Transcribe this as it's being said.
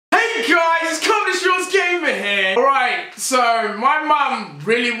Hey guys, it's Comedy Shorts Gamer here. Alright, so my mum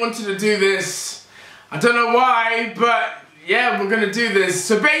really wanted to do this. I don't know why, but yeah, we're gonna do this.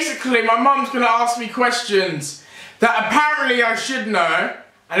 So basically, my mum's gonna ask me questions that apparently I should know,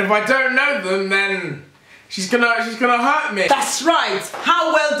 and if I don't know them, then she's gonna hurt me. That's right.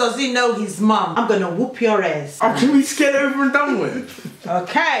 How well does he know his mum? I'm gonna whoop your ass. Oh, can we just get over and done with?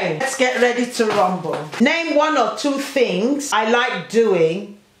 Okay, let's get ready to rumble. Name one or two things I like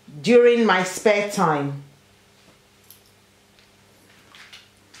doing during my spare time.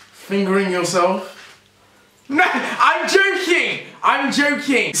 Fingering yourself? No, I'm joking! I'm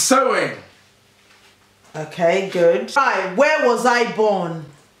joking! Sewing. Okay, good. Right, where was I born?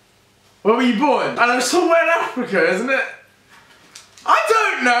 Where were you born? I know, somewhere in Africa, isn't it? I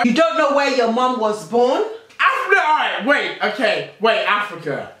don't know! You don't know where your mum was born? Africa, alright, wait,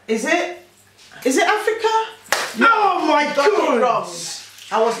 Africa. Is it Africa? No, oh my You got it wrong. God!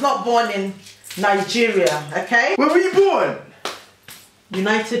 I was not born in Nigeria, okay? Where were you born?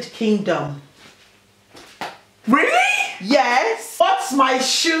 United Kingdom. Really? Yes. What's my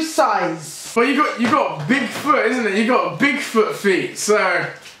shoe size? Well, you got big foot, isn't it? You got big foot feet, so...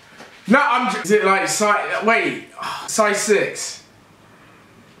 No, is it like size 6?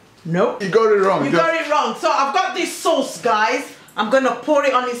 Nope. You got it wrong. You got it wrong. So I've got this sauce, guys. I'm gonna pour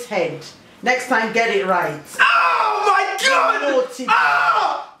it on his head. Next time, get it right. Oh my God! Naughty boy.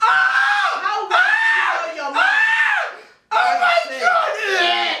 Oh! Oh! How well do you know your mum? Oh my God!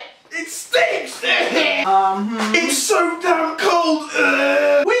 It stinks! It's so damn cold!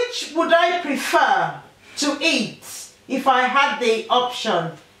 Which would I prefer to eat if I had the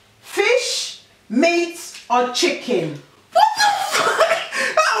option? Fish, meat, or chicken? What the fuck?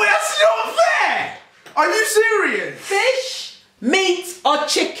 Oh, that's not fair! Are you serious? Fish, meat, or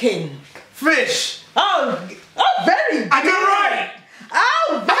chicken? Fish. Oh, very good. I got it right.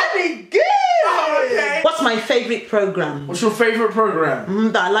 Oh, very good. Oh, okay. What's my favorite program? What's your favorite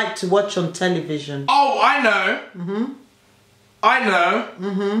program? That I like to watch on television. Oh, I know. I know.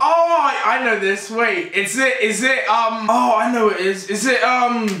 Oh, I know this. Wait, is it, oh, I know it is. Is it,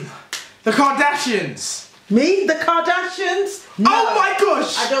 the Kardashians? Me? The Kardashians? No. Oh my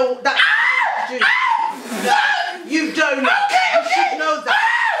gosh! I don't, no, you don't know. You should know that.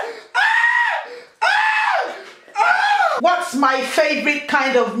 What's my favorite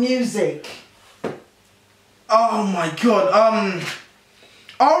kind of music? Oh my God,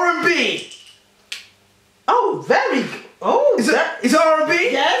 R&B. Oh, very good. Oh, Is it R&B?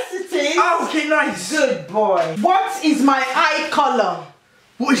 yes, it is. Oh, okay, nice. Good boy. What is my eye color?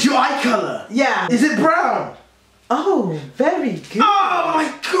 What is your eye color? Yeah. Is it brown? Oh, very good. Oh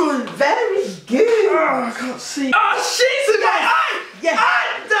my God. Very good. Oh, I can't see. Oh shit, it's in my eye! Yes.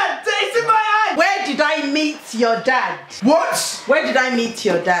 It's in my eye! Where did I meet your dad? What? Where did I meet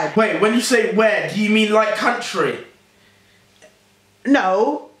your dad? Wait, when you say where, do you mean like country?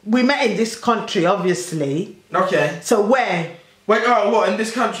 No, we met in this country, obviously. Okay. So where? Wait, oh, what, in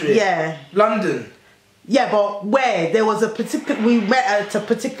this country? Yeah. London. Yeah, but where? There was a particular, we met at a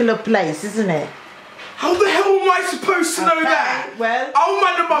particular place, isn't it? How the hell am I supposed to know that? Well. Oh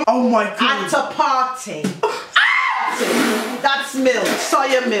my God. At a party. That's milk,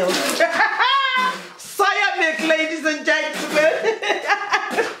 soya milk. Soya milk, ladies and gentlemen.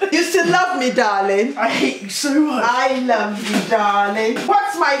 You still love me, darling? I hate you so much. I love you, darling.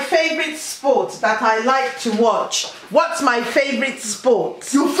 What's my favorite sport that I like to watch? What's my favorite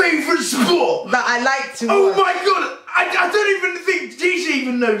sport? Your favorite sport? That I like to Oh watch. my God. I don't even think Deji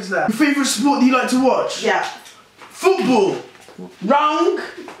even knows that. Your favorite sport that you like to watch? Yeah. Football. Wrong.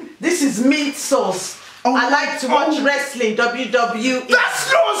 This is mint sauce. Oh, I like to watch wrestling, WWE.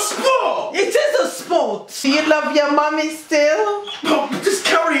 That's not a sport! It is a sport. Do you love your mummy still? Oh, just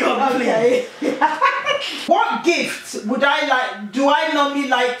carry on, please. Okay. What gift would do I normally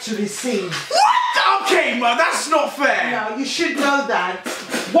like to receive? What? Okay, ma, that's not fair. No, you should know that.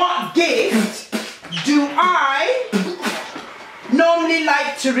 What gift do I normally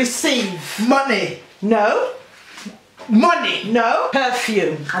like to receive? Money. No. Money. No.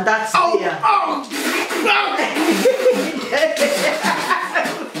 Perfume. And that's beer.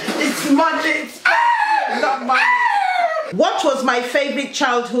 It's money. It's not money. What was my favorite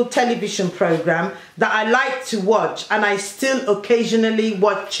childhood television program that I like to watch and I still occasionally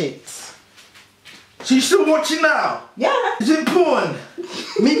watch it? So you still watching now? Yeah. Is it porn?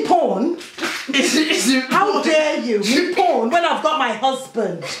 Me porn? Is it How porn? dare you? Me porn when I've got my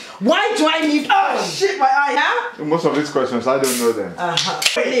husband. Why do I need porn? Oh shit, my eye. Yeah? Most of these questions, I don't know them. Oh,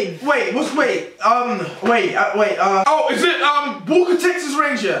 is it, Walker, Texas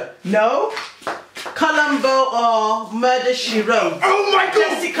Ranger? No. Columbo or Murder, She Wrote. Oh my God!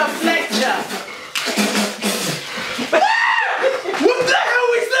 Jessica Fletcher.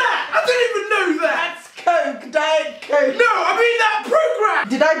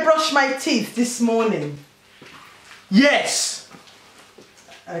 teeth this morning? Yes.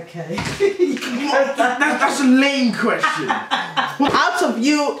 Okay. That's a lame question. Out of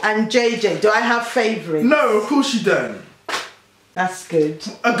you and JJ, do I have favourites? No, of course you don't. That's good.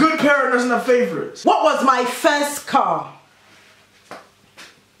 A good parent doesn't have favourites. What was my first car?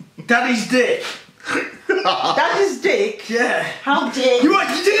 Daddy's dick. Daddy's dick? Yeah. How dare You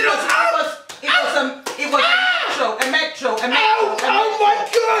did it on. It was a metro. Oh my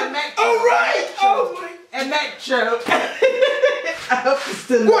god! Alright! Oh my. A metro. I hope it's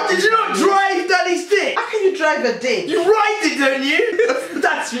still. What, did you not drive Daddy's dick? How can you drive a dick? You ride it, don't you?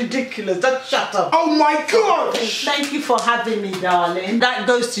 That's ridiculous. Shut up. Oh my gosh! Thank you for having me, darling. That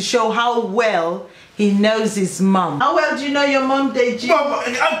goes to show how well he knows his mum. How well do you know your mum, Deji? Mum,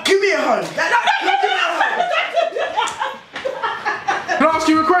 give me a hug. Give me a hug. Can I ask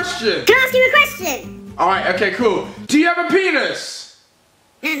you a question? Alright, okay, cool. Do you have a penis?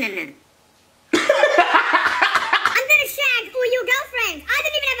 No. I'm gonna shag all your girlfriends. I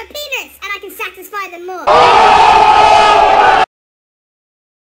don't even have a penis, and I can satisfy them more.